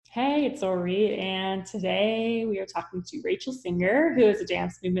Hey, it's Ori, and today we are talking to Rachael Singer, who is a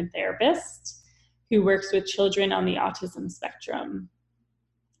dance movement therapist who works with children on the autism spectrum.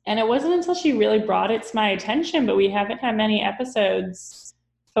 And it wasn't until she really brought it to my attention, but we haven't had many episodes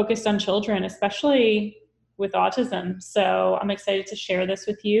focused on children, especially with autism. So I'm excited to share this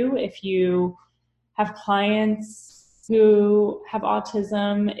with you. If you have clients who have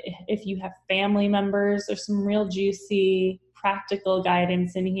autism, if you have family members, there's some real juicy, practical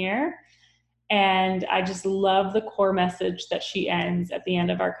guidance in here. And I just love the core message that she ends at the end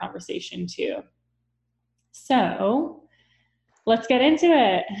of our conversation, too. So let's get into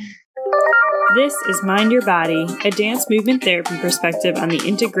it. This is Mind Your Body, a dance movement therapy perspective on the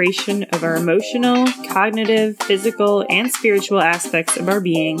integration of our emotional, cognitive, physical, and spiritual aspects of our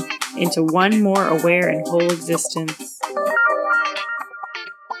being into one more aware and whole existence.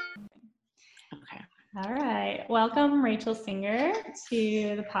 Okay. All right. Welcome, Rachael Singer,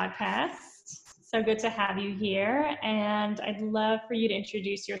 to the podcast. So good to have you here. And I'd love for you to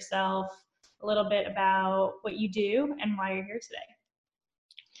introduce yourself a little bit about what you do and why you're here today.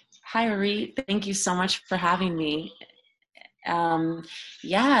 Hi, Ori. Thank you so much for having me. So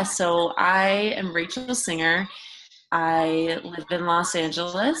I am Rachael Singer. I live in Los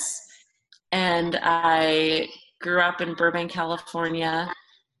Angeles, and I grew up in Burbank, California,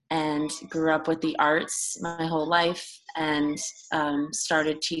 and grew up with the arts my whole life, and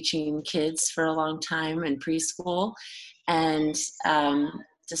started teaching kids for a long time in preschool, and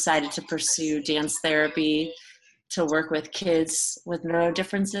decided to pursue dance therapy to work with kids with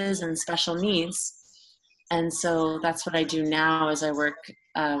neurodifferences and special needs. And so that's what I do now is I work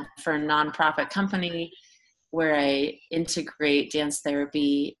for a nonprofit company where I integrate dance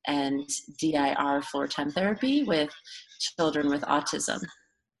therapy and DIR Floortime Therapy with children with autism.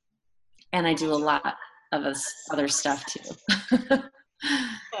 And I do a lot of other stuff too.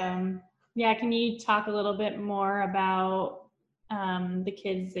 Can you talk a little bit more about the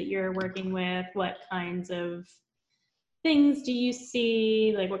kids that you're working with? What kinds of things do you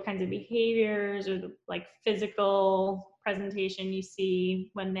see? Like what kinds of behaviors or like physical presentation you see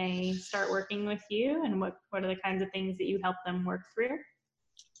when they start working with you? And what are the kinds of things that you help them work through?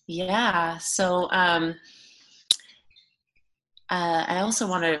 Yeah. So I also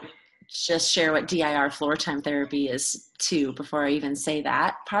want to just share what DIR Floortime Therapy is too before I even say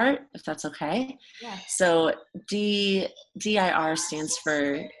that part, if that's okay. Yeah. So DIR stands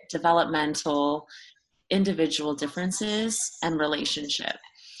for Developmental Individual Differences and Relationship.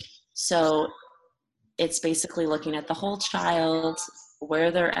 So it's basically looking at the whole child,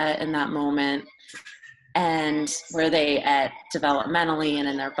 where they're at in that moment, and where they at developmentally and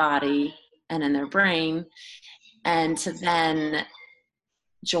in their body and in their brain, and to then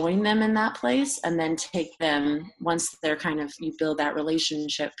join them in that place and then take them once they're you build that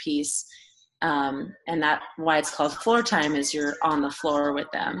relationship piece. And that why it's called floor time is you're on the floor with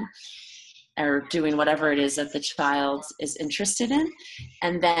them or doing whatever it is that the child is interested in.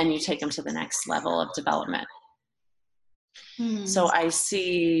 And then you take them to the next level of development. So I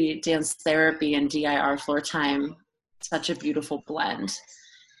see dance therapy and DIR floor time such a beautiful blend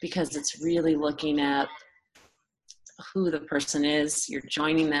because it's really looking at who the person is, you're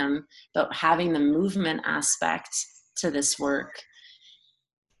joining them, but having the movement aspect to this work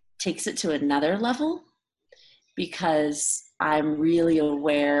takes it to another level because I'm really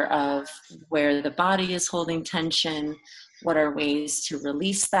aware of where the body is holding tension, what are ways to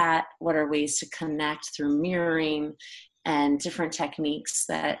release that, what are ways to connect through mirroring and different techniques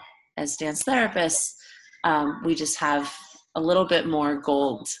that as dance therapists, we just have a little bit more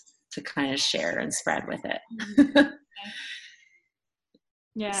gold to kind of share and spread with it.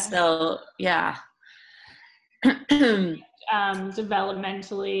 Yeah. So, yeah.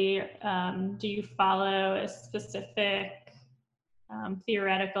 Developmentally, do you follow a specific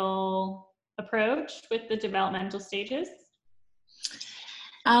theoretical approach with the developmental stages?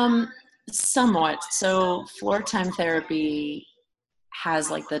 Somewhat. So floor time therapy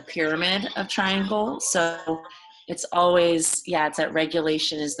has like the pyramid of triangle. So it's always, it's at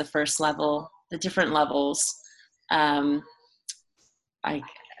regulation is the first level, the different levels.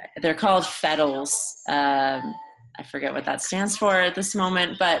 They're called FEDLs. I forget what that stands for at this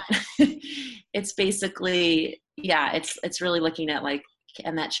moment, but it's basically, it's really looking at like,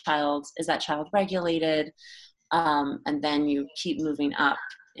 and is that child regulated? And then you keep moving up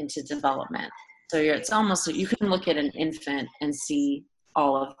into development. So it's almost, you can look at an infant and see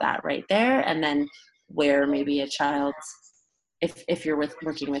all of that right there. And then where maybe a child, if you're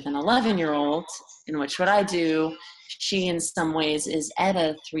working with an 11-year-old, in which what I do, she in some ways is at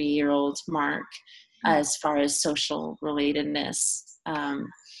a 3-year-old mark as far as social relatedness.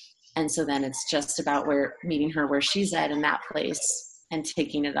 And so then it's just about meeting her where she's at in that place and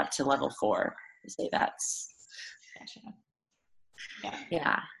taking it up to level 4. Say that's, Gotcha. Yeah.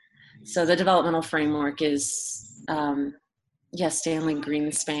 yeah. So the developmental framework is, Stanley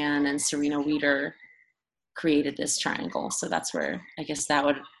Greenspan and Serena Wieder created this triangle. So that's where, I guess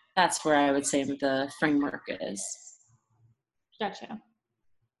that's where I would say the framework is. Gotcha.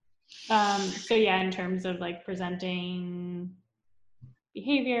 So yeah, in terms of like presenting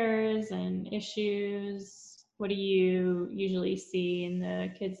behaviors and issues, what do you usually see in the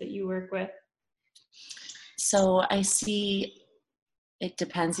kids that you work with? So I see, it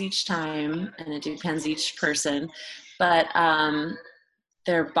depends each time and it depends each person, but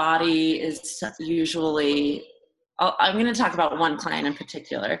their body is usually, I'm going to talk about one client in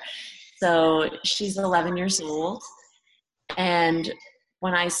particular. So she's 11 years old, and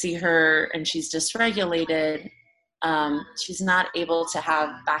when I see her and she's dysregulated, she's not able to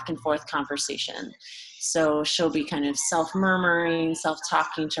have back and forth conversation. So she'll be kind of self-murmuring,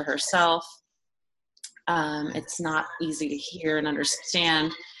 self-talking to herself. It's not easy to hear and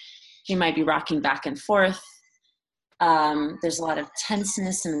understand. She might be rocking back and forth. There's a lot of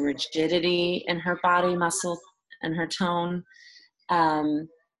tenseness and rigidity in her body muscle and her tone, and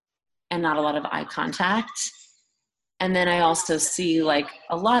not a lot of eye contact. And then I also see like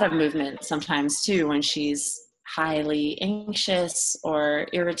a lot of movement sometimes too when she's highly anxious or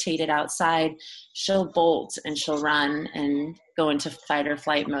irritated outside. She'll bolt and she'll run and go into fight or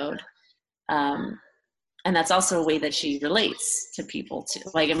flight mode. And that's also a way that she relates to people too.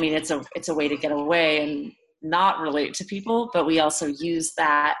 Like, I mean, it's a way to get away and not relate to people, but we also use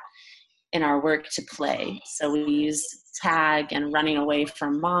that in our work to play. So we use tag and running away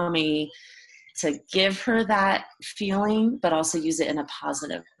from mommy to give her that feeling, but also use it in a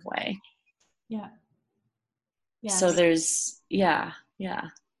positive way. Yeah. Yeah. So there's, yeah.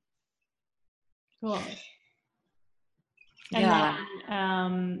 Cool. And Yeah.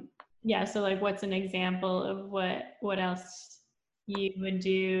 then, so like what's an example of what else you would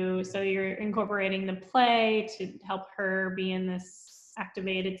do? So you're incorporating the play to help her be in this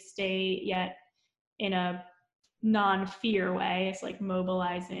activated state, yet in a non-fear way. It's like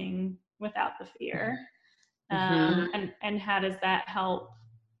mobilizing without the fear. And how does that help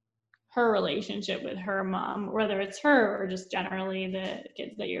her relationship with her mom, whether it's her or just generally the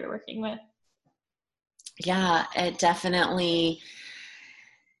kids that you're working with? Yeah, it definitely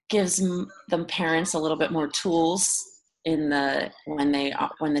gives the parents a little bit more tools when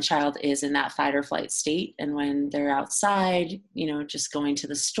the child is in that fight or flight state, and when they're outside, just going to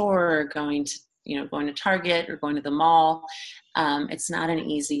the store or going to Target or going to the mall. It's not an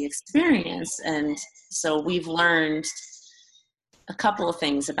easy experience. And so we've learned a couple of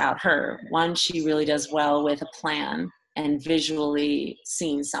things about her. One, she really does well with a plan and visually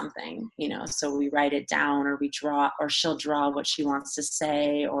seeing something, so we write it down or we draw, or she'll draw what she wants to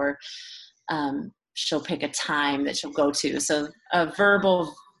say, or she'll pick a time that she'll go to. So a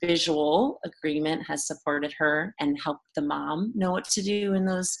verbal visual agreement has supported her and helped the mom know what to do in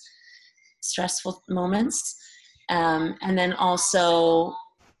those stressful moments. And then also,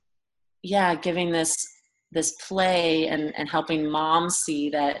 giving this play and helping mom see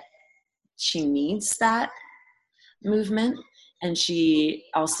that she needs that movement, and she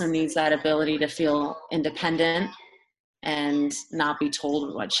also needs that ability to feel independent and not be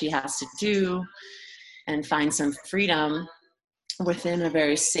told what she has to do, and find some freedom within a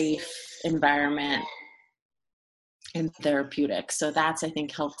very safe environment and therapeutic. So that's, I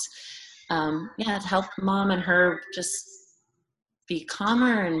think, helped help mom and her just be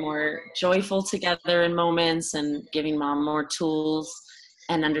calmer and more joyful together in moments, and giving mom more tools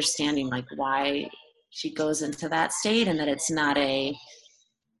and understanding like why she goes into that state, and that it's not it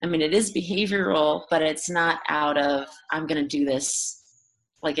is behavioral, but it's not out of, I'm going to do this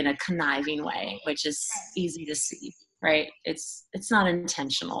like in a conniving way, which is easy to see, right? It's not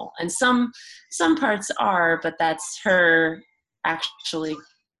intentional. And some parts are, but that's her actually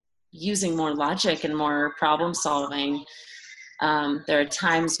using more logic and more problem solving. There are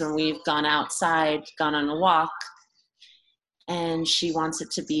times when we've gone outside, gone on a walk, and she wants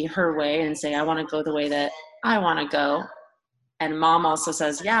it to be her way and say, I want to go the way that I want to go. And mom also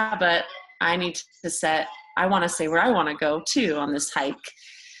says, yeah, but I want to say where I want to go too on this hike.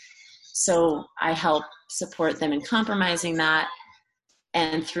 So I help support them in compromising that,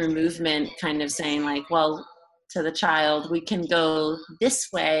 and through movement kind of saying like, well, to the child, we can go this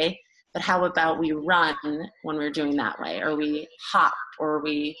way, but how about we run when we're doing that way, or we hop, or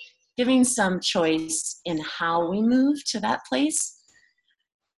we giving some choice in how we move to that place,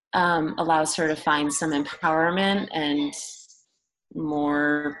 allows her to find some empowerment and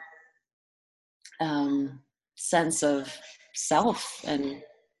more sense of self, and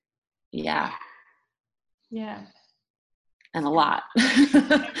yeah, and a lot.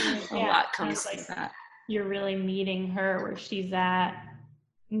 a lot comes like with that. you're really meeting her where she's at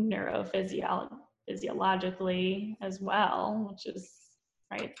neurophysiologically as well, which is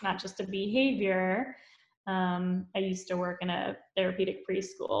right. It's not just a behavior. I used to work in a therapeutic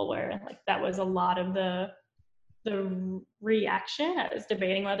preschool where like that was a lot of the reaction. I was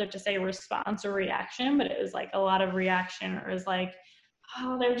debating whether to say response or reaction, but it was like a lot of reaction. Or it was like,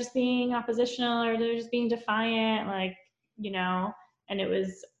 oh, they're just being oppositional, or they're just being defiant, like, and it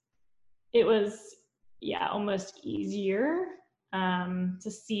was yeah, almost easier to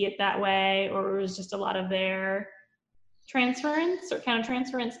see it that way, or it was just a lot of their transference or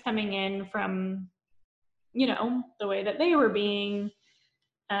countertransference coming in from the way that they were being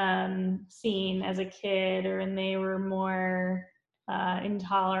seen as a kid, or and they were more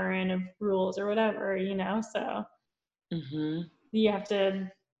intolerant of rules or whatever, so you have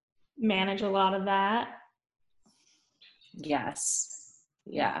to manage a lot of that. Yes.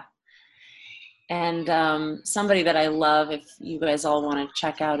 Yeah. And somebody that I love, if you guys all want to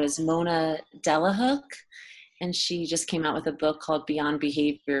check out, is Mona Delahook. And she just came out with a book called Beyond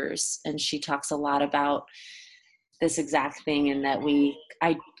Behaviors. And she talks a lot about this exact thing, in that we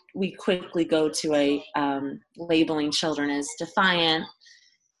quickly go to a labeling children as defiant.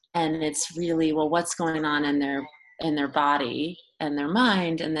 And it's really, well, what's going on in their body and their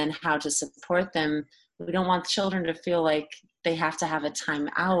mind, and then how to support them. We don't want children to feel like they have to have a time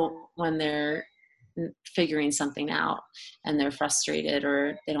out when they're figuring something out and they're frustrated,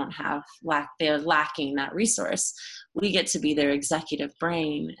 or they don't have they're lacking that resource. We get to be their executive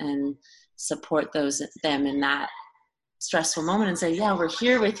brain and support them in that stressful moment and say, yeah, we're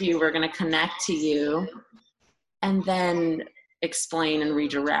here with you, we're going to connect to you, and then explain and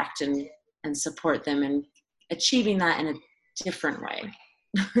redirect and support them in achieving that in a different way.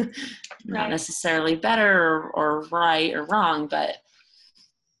 Not necessarily better or right or wrong, but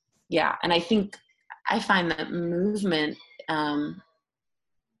yeah. And I find that movement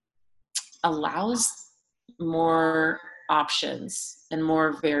allows more options and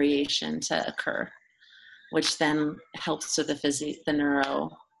more variation to occur, which then helps with the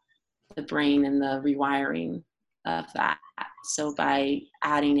brain and the rewiring of that. So by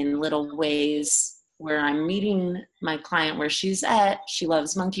adding in little ways where I'm meeting my client where she's at, she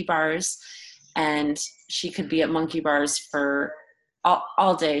loves monkey bars, and she could be at monkey bars for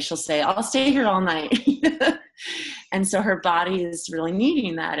all day. She'll say, I'll stay here all night. And so her body is really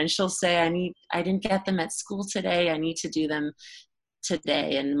needing that. And she'll say, I didn't get them at school today. I need to do them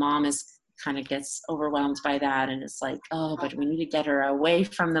today. And mom kind of gets overwhelmed by that. And it's like, oh, but we need to get her away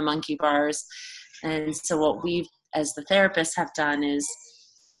from the monkey bars. And so what we, as the therapists, have done is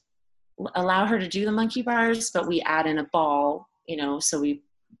allow her to do the monkey bars, but we add in a ball, so we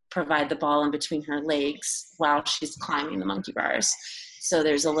provide the ball in between her legs while she's climbing the monkey bars. So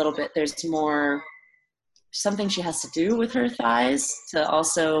there's more something she has to do with her thighs to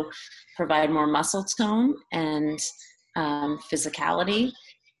also provide more muscle tone and physicality,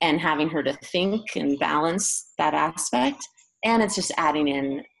 and having her to think and balance that aspect. And it's just adding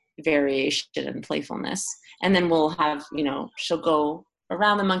in variation and playfulness. And then we'll have, she'll go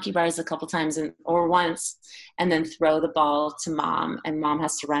around the monkey bars a couple times or once, and then throw the ball to mom, and mom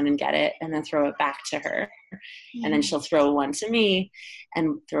has to run and get it and then throw it back to her. Mm-hmm. And then she'll throw one to me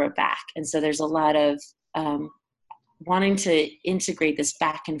and throw it back. And so there's a lot of wanting to integrate this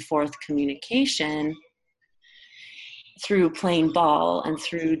back and forth communication through playing ball and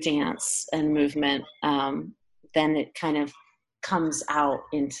through dance and movement. Then it kind of comes out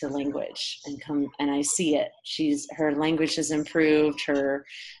into language and I see it. Her language has improved, her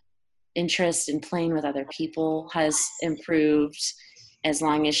interest in playing with other people has improved, as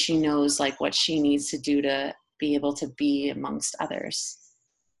long as she knows like what she needs to do to be able to be amongst others.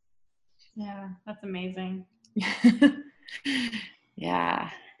 Yeah, that's amazing. Yeah,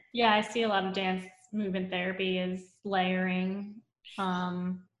 I see a lot of dance movement therapy is layering.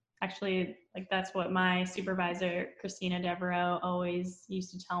 Actually, like that's what my supervisor, Christina Devereaux, always used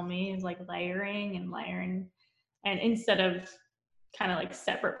to tell me, is like layering, and instead of kind of like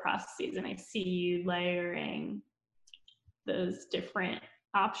separate processes. And I see you layering those different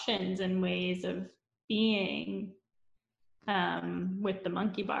options and ways of being with the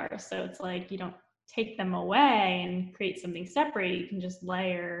monkey bar. So it's like you don't take them away and create something separate. You can just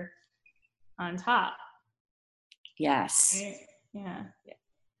layer on top. Yes. Right? Yeah.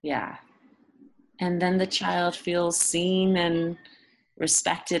 Yeah. And then the child feels seen and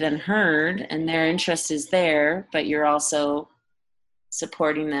respected and heard, and their interest is there, but you're also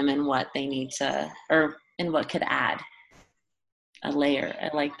supporting them in what they need to, or in what could add a layer. I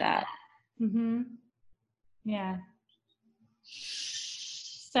like that. Mm-hmm. Yeah.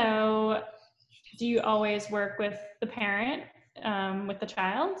 So do you always work with the parent, with the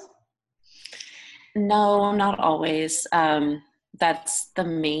child? No, not always. That's the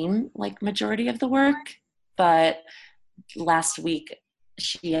main, like, majority of the work. But last week,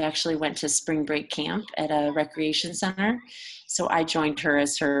 she actually went to spring break camp at a recreation center. So I joined her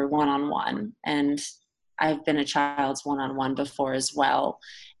as her one-on-one. And I've been a child's one-on-one before as well,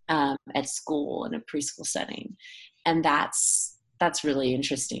 at school in a preschool setting. And that's really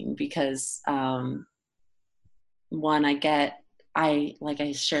interesting because, one, like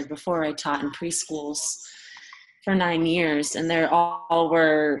I shared before, I taught in preschools for 9 years, and they're all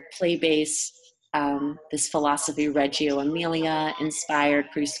were play-based, this philosophy Reggio Emilia inspired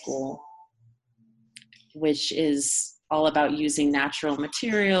preschool, which is all about using natural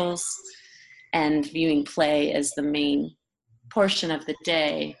materials and viewing play as the main portion of the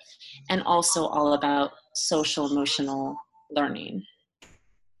day, and also all about social emotional learning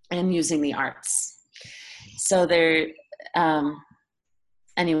and using the arts. So they're,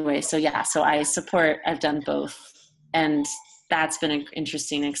 anyway, so yeah, so I've done both. And that's been an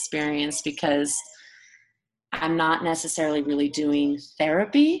interesting experience because I'm not necessarily really doing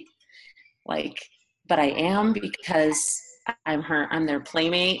therapy, like, but I am, because I'm their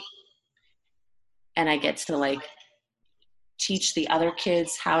playmate, and I get to, like, teach the other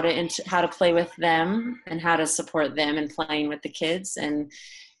kids how to play with them and how to support them in playing with the kids and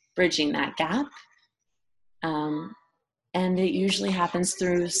bridging that gap. And it usually happens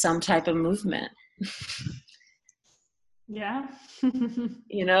through some type of movement. Yeah.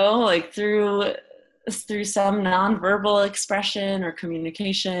 Like through some nonverbal expression or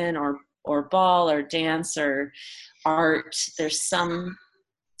communication or ball or dance or art. There's some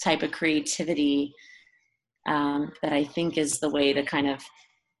type of creativity, that I think is the way to kind of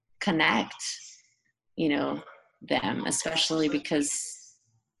connect, them, especially because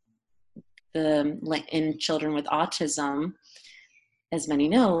in children with autism, as many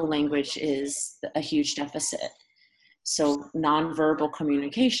know, language is a huge deficit. So nonverbal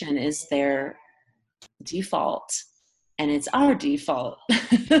communication is their default, and it's our default.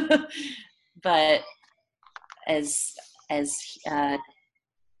 But as uh,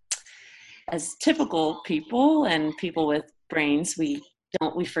 as typical people and people with brains, we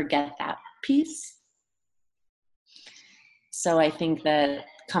forget that piece. So I think that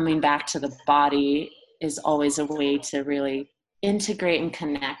coming back to the body is always a way to really integrate and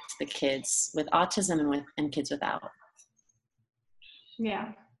connect the kids with autism and kids without.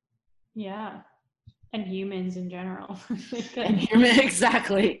 Yeah. Yeah. And humans in general.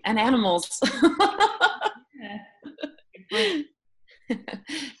 Exactly. And animals. Yeah.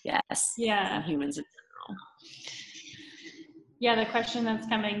 Yes. Yeah. And humans in general. Yeah, the question that's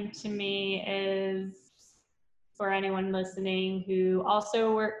coming to me is, for anyone listening who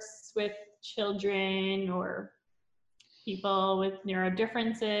also works with children or people with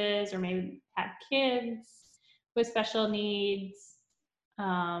neurodifferences, or maybe have kids with special needs,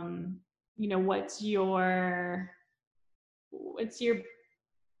 what's your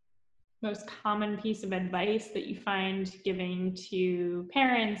most common piece of advice that you find giving to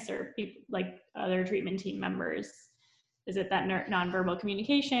parents or people, like other treatment team members? Is it that nonverbal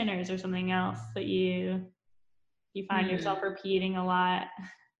communication, or is there something else that you find yourself repeating a lot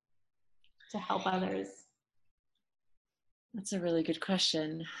to help others? That's a really good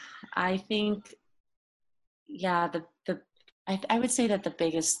question. I think, yeah, I would say that the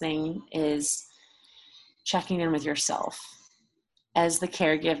biggest thing is checking in with yourself as the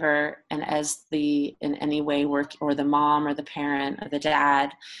caregiver, and as in any way work, or the mom or the parent or the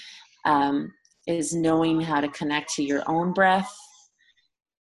dad, is knowing how to connect to your own breath,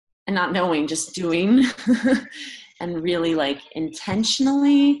 and not knowing, just doing, and really, like,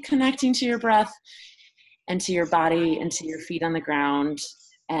 intentionally connecting to your breath and to your body and to your feet on the ground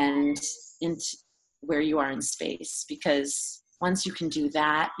and into where you are in space. Because once you can do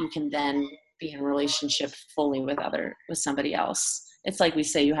that, you can then be in relationship fully with somebody else. It's like we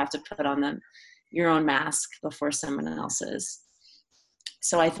say, you have to put on your own mask before someone else's.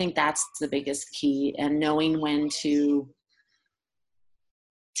 So I think that's the biggest key, and knowing when to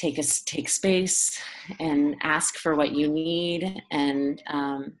take space and ask for what you need, and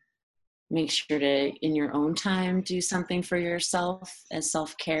make sure to, in your own time, do something for yourself as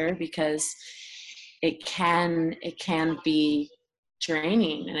self-care, because it can be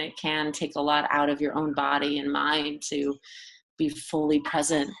draining, and it can take a lot out of your own body and mind to be fully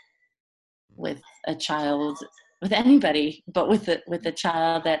present with a child with anybody, but with a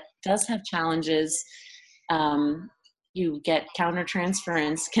child that does have challenges, you get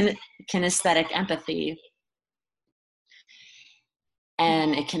countertransference, kinesthetic empathy,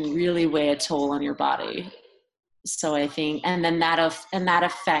 and it can really weigh a toll on your body. So I think, and then that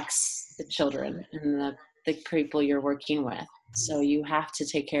affects the children and the people you're working with. So you have to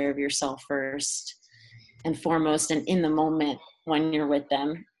take care of yourself first and foremost, and in the moment when you're with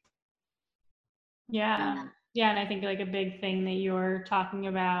them. Yeah. Yeah. And I think like a big thing that you were talking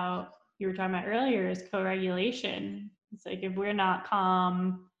about earlier is co-regulation. It's like if we're not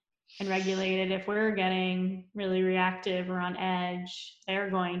calm and regulated, if we're getting really reactive or on edge, they're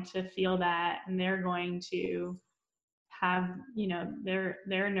going to feel that, and they're going to have, their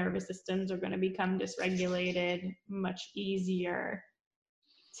nervous systems are going to become dysregulated much easier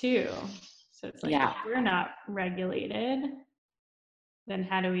too. So it's like, if we're not regulated, then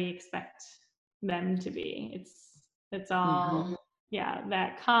how do we expect them to be? It's all,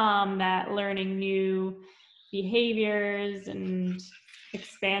 that calm, that learning new behaviors and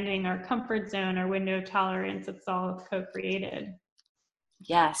expanding our comfort zone, our window of tolerance. It's all co-created.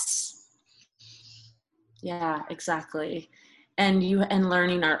 Yes. Yeah, exactly. And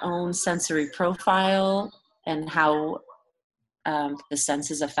learning our own sensory profile and how the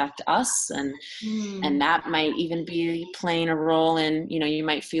senses affect us, and that might even be playing a role in, you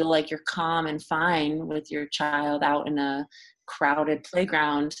might feel like you're calm and fine with your child out in a crowded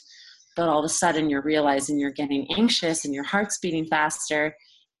playground, but all of a sudden you're realizing you're getting anxious and your heart's beating faster.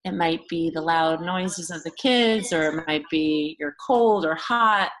 It might be the loud noises of the kids, or it might be you're cold or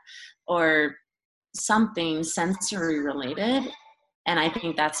hot or something sensory related. And I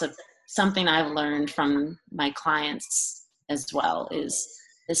think that's something I've learned from my clients as well, is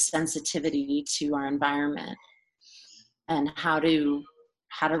the sensitivity to our environment and how to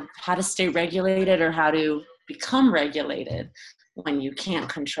stay regulated, or how to become regulated when you can't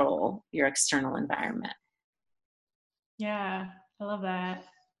control your external environment. Yeah, I love that.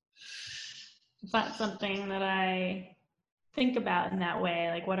 It's not something that I think about in that way.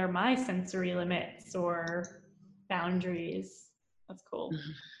 Like, what are my sensory limits or boundaries? That's cool.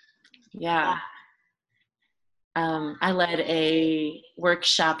 Yeah. I led a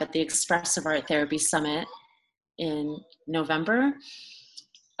workshop at the Expressive Art Therapy Summit in November.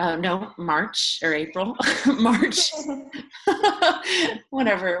 No, March or April. March.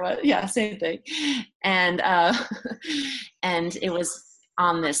 Whatever it was. Yeah, same thing. And and it was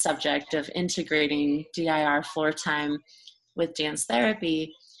on this subject of integrating DIR floor time with dance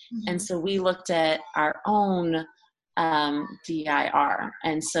therapy. And so we looked at our own DIR.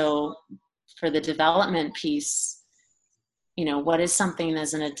 And so for the development piece, what is something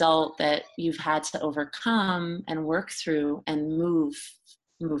as an adult that you've had to overcome and work through and move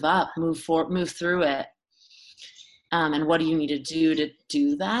up, move through it, and what do you need to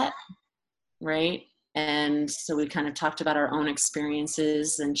do that, right? And so we kind of talked about our own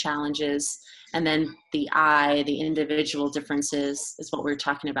experiences and challenges, and then the individual differences is what we're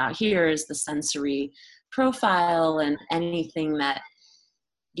talking about here, is the sensory profile, and anything that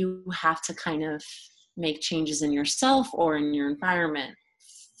you have to kind of make changes in yourself or in your environment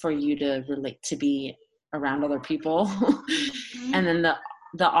for you to relate, to be around other people. And then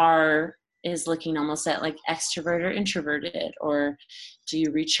the R is looking almost at like extrovert or introverted, or do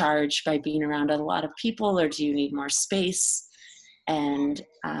you recharge by being around a lot of people, or do you need more space? And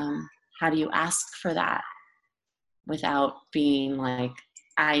how do you ask for that without being like,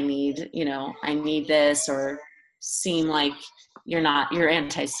 I need this, or seem like you're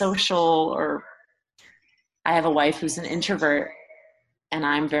antisocial. Or I have a wife who's an introvert and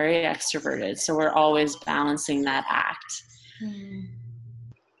I'm very extroverted, so we're always balancing that act.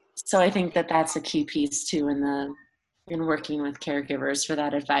 So I think that that's a key piece too in working with caregivers for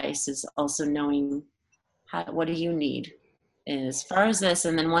that advice, is also knowing what do you need as far as this.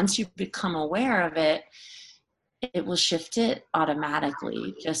 And then once you become aware of it, it will shift it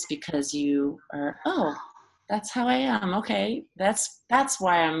automatically, just because you are, oh, that's how I am. Okay, that's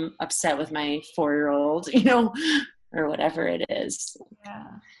why I'm upset with my 4-year-old, or whatever it is. Yeah.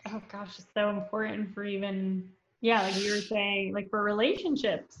 Oh gosh, it's so important for even, like you were saying, like for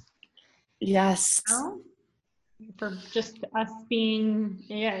relationships. Yes. For just us being,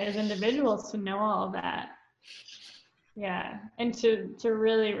 as individuals, to know all of that. Yeah. And to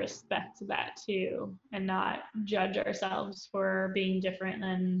really respect that too, and not judge ourselves for being different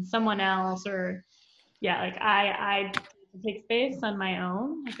than someone else, or like I take space on my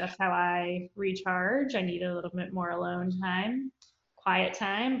own. Like that's how I recharge. I need a little bit more alone time, quiet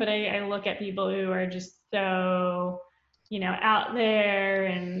time. But I look at people who are just so, out there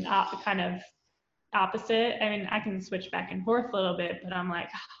and kind of opposite. I mean, I can switch back and forth a little bit, but I'm like,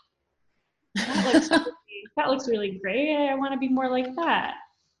 that looks really great. I want to be more like that.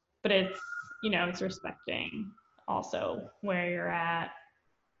 But it's, it's respecting also where you're at,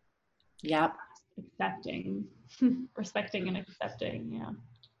 Yep. accepting, respecting and accepting. Yeah.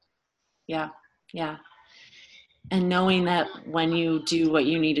 Yeah. Yeah. And knowing that when you do what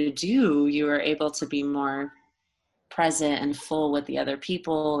you need to do, you are able to be more present and full with the other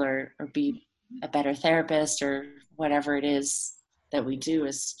people, or be a better therapist, or whatever it is that we do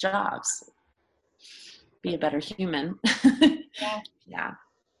as jobs. Be a better human. Yeah. Yeah.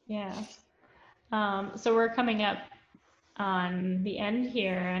 Yeah. So we're coming up on the end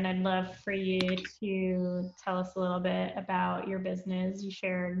here, and I'd love for you to tell us a little bit about your business. You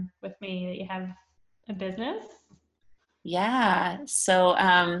shared with me that you have a business. Yeah. So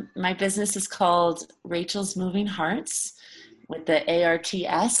my business is called Rachel's Moving Hearts, with the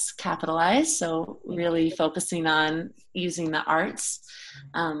ARTS capitalized. So really focusing on using the arts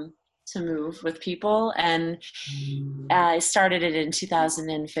to move with people. And I started it in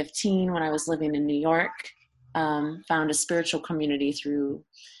 2015 when I was living in New York. Found a spiritual community through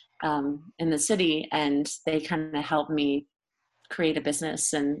in the city, and they kind of helped me create a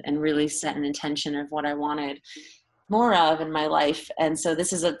business and really set an intention of what I wanted more of in my life. And so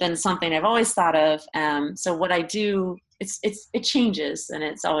this has been something I've always thought of. So what I do, it changes, and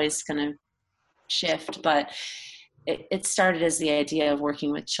it's always going to shift, but it started as the idea of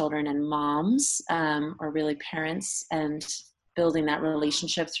working with children and moms, or really parents, and building that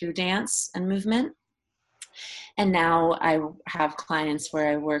relationship through dance and movement. And now I have clients where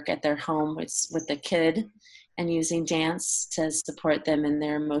I work at their home with the kid, and using dance to support them in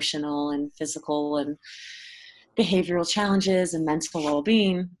their emotional and physical and behavioral challenges and mental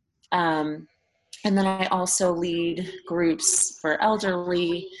well-being. And then I also lead groups for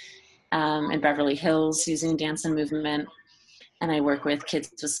elderly in Beverly Hills using dance and movement. And I work with kids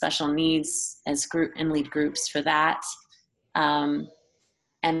with special needs as group and lead groups for that. And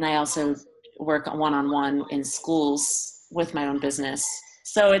I also work one-on-one in schools with my own business.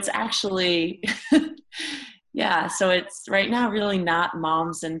 So it's actually, yeah, so it's right now really not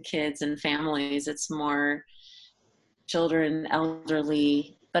moms and kids and families. It's more children,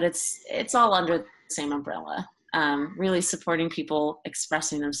 elderly, but it's all under the same umbrella. Really supporting people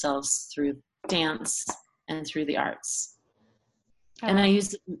expressing themselves through dance and through the arts. And I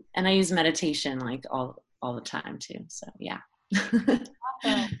use meditation like all the time too. So yeah. Awesome.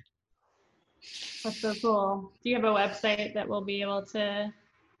 That's so cool. Do you have a website that we'll be able to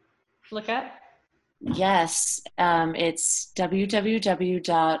look up? Yes, it's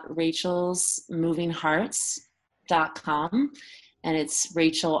www.rachelsmovinghearts.com, and it's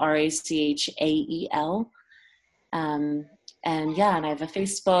Rachel, Rachael. And yeah, and I have a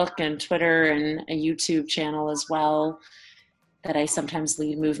Facebook and Twitter and a YouTube channel as well that I sometimes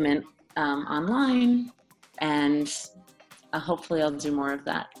lead movement online, and hopefully I'll do more of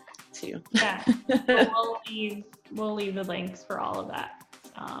that too. Yeah, well, we'll leave the links for all of that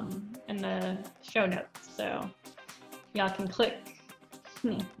in the show notes, so y'all can click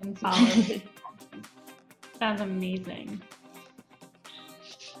and follow. Sounds amazing.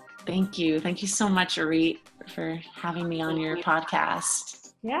 Thank you so much, Arit, for having me on your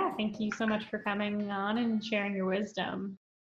podcast. Yeah, thank you so much for coming on and sharing your wisdom.